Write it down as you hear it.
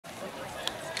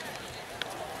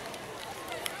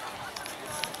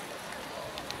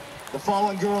The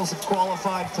following girls have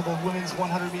qualified for the women's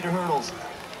 100-meter hurdles.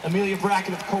 Amelia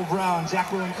Brackett of Co-Brown,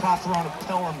 Jacqueline Cawthron of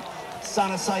Pelham,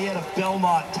 Sana Syed of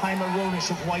Belmont, Tima Ronish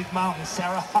of White Mountain,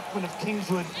 Sarah Huckman of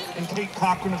Kingswood, and Kate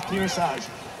Cochran of Kearsarge.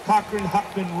 Cochran,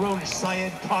 Huckman, Ronish,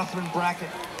 Syed, Cawthron, Brackett.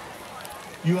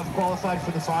 You have qualified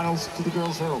for the finals to the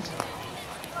girls' hurdles.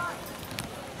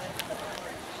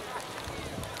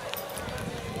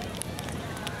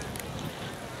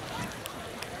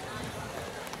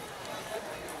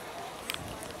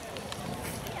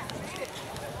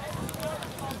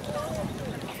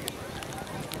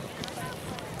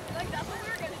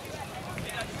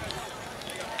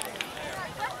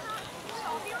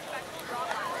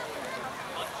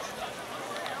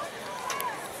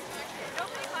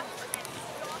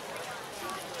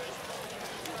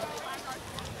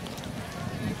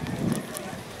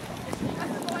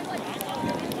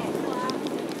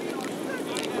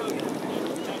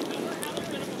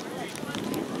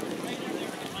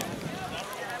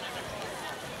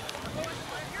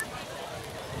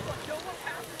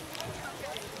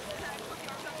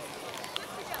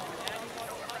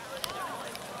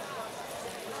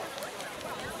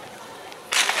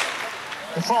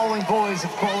 The following boys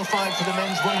have qualified for the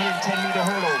men's 110-meter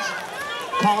hurdles.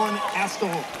 Colin Astle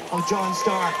of John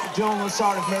Stark, Dylan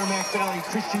Lassard of Merrimack Valley,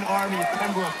 Christian Army of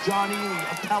Pembroke, John Ely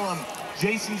of Pelham,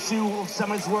 Jason Sue of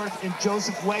Summersworth, and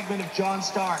Joseph Wegman of John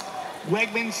Stark.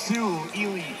 Wegman, Sue,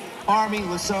 Ely, Army,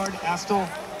 Lassard, Astle.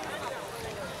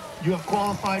 You have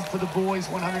qualified for the boys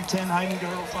 110 high-meter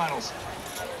hurdle finals.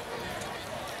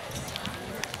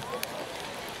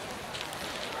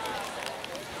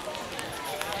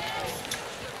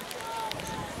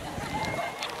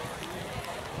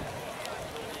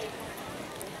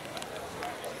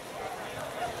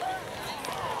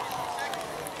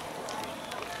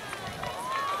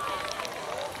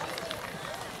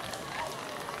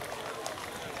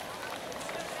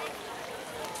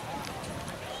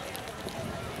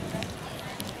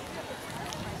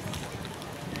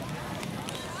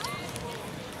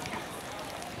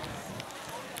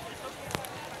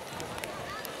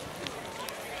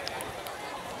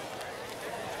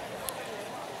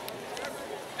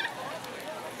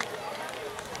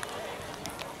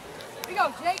 Here we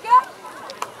go, Jacob!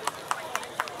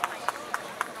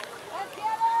 Let's get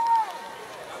it!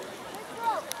 Let's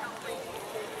go!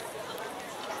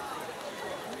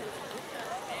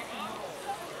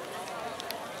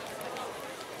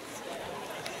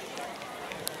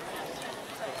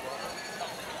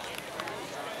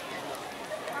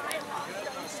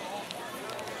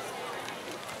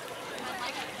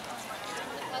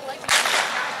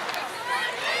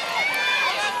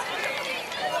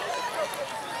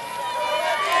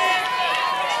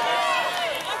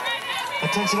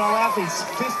 Attention all athletes,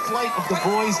 fifth flight of the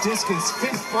boys discus.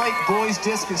 Fifth flight boys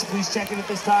discus, please check in at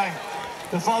this time.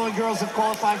 The following girls have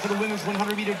qualified for the women's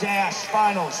 100-meter dash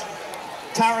finals.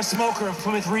 Tara Smoker of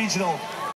Plymouth Regional,